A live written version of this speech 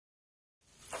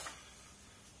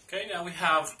Now we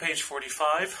have page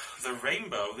 45, the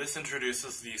rainbow. This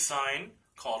introduces the sign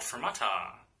called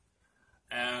fermata.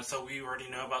 And so we already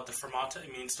know about the fermata.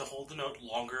 It means to hold the note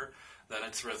longer than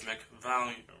its rhythmic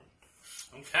value.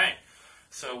 Okay,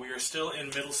 so we are still in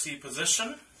middle C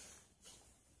position.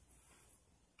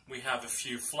 We have a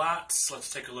few flats.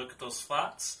 Let's take a look at those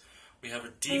flats. We have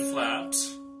a D flat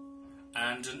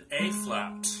and an A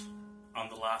flat on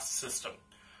the last system.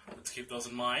 Let's keep those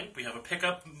in mind. We have a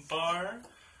pickup bar.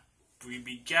 We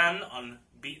begin on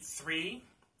beat 3,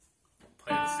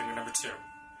 play with finger number 2.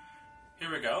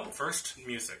 Here we go. First,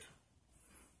 music.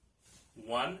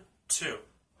 1, 2.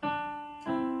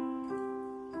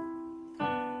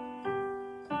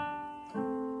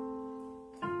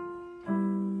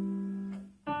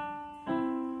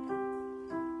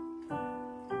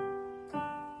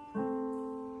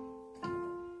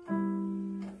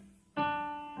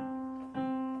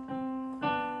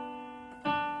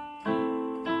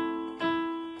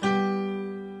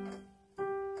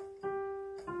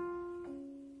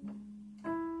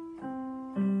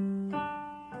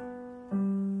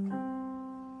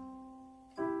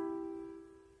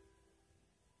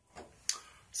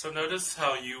 So notice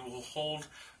how you will hold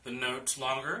the note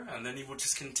longer, and then you will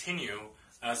just continue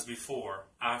as before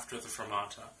after the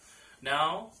fermata.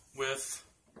 Now with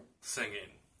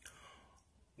singing.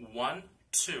 1,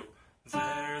 2.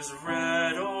 There's red